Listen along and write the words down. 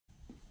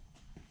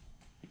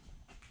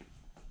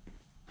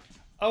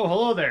Oh,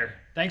 hello there.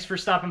 Thanks for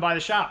stopping by the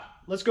shop.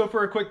 Let's go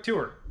for a quick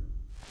tour.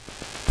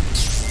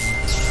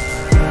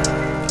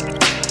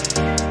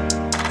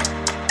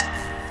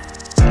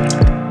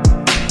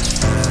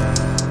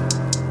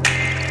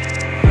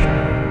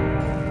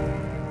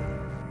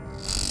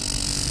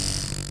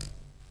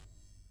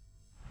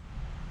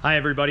 Hi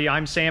everybody,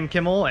 I'm Sam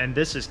Kimmel and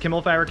this is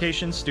Kimmel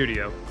Fabrication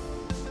Studio.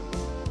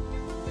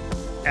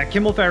 At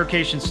Kimmel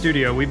Fabrication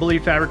Studio, we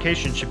believe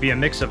fabrication should be a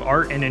mix of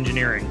art and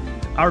engineering.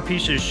 Our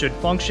pieces should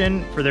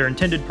function for their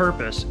intended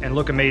purpose and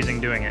look amazing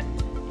doing it.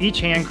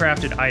 Each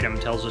handcrafted item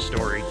tells a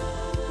story.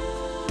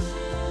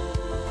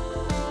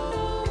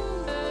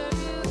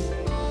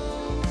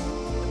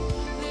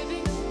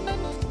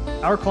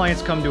 Our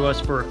clients come to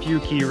us for a few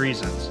key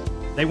reasons.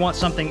 They want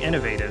something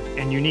innovative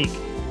and unique.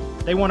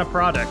 They want a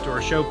product or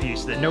a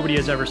showpiece that nobody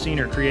has ever seen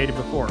or created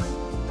before.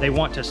 They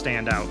want to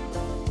stand out.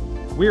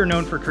 We are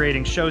known for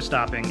creating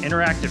show-stopping,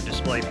 interactive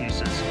display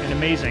pieces and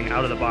amazing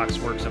out-of-the-box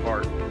works of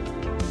art.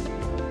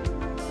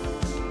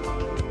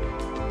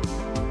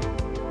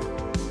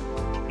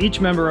 Each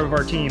member of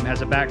our team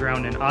has a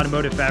background in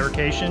automotive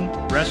fabrication,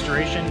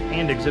 restoration,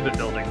 and exhibit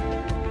building.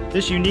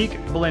 This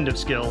unique blend of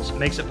skills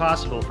makes it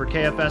possible for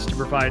KFS to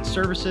provide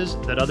services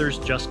that others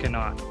just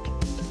cannot.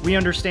 We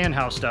understand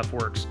how stuff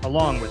works,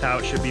 along with how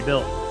it should be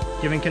built,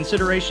 giving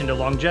consideration to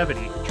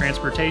longevity,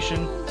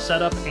 transportation,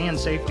 setup, and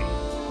safety.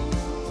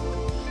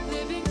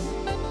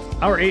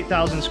 Our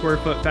 8,000 square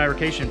foot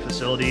fabrication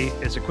facility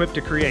is equipped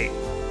to create,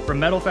 from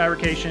metal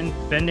fabrication,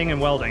 bending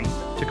and welding,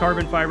 to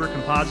carbon fiber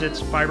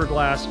composites,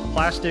 fiberglass,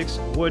 plastics,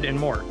 wood, and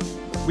more.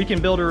 We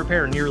can build or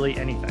repair nearly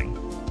anything.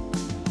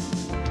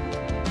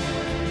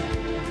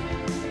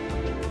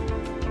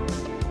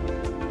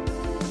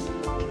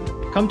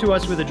 Come to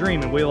us with a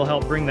dream and we will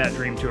help bring that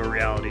dream to a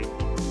reality.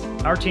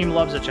 Our team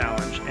loves a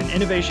challenge, and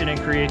innovation and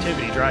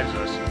creativity drives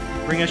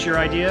us. Bring us your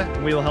idea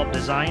and we will help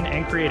design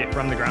and create it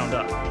from the ground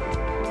up.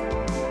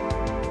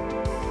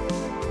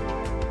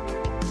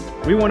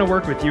 We want to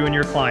work with you and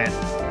your client.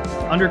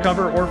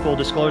 Undercover or full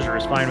disclosure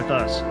is fine with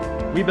us.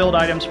 We build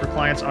items for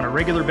clients on a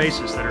regular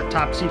basis that are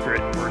top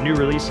secret or new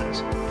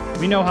releases.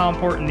 We know how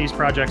important these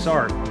projects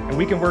are, and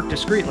we can work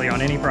discreetly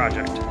on any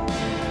project.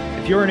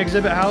 If you're an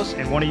exhibit house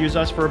and want to use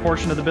us for a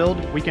portion of the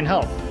build, we can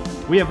help.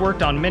 We have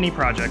worked on many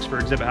projects for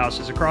exhibit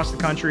houses across the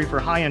country for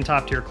high-end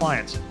top-tier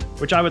clients,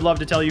 which I would love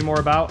to tell you more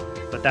about,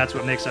 but that's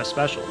what makes us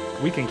special.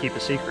 We can keep a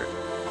secret.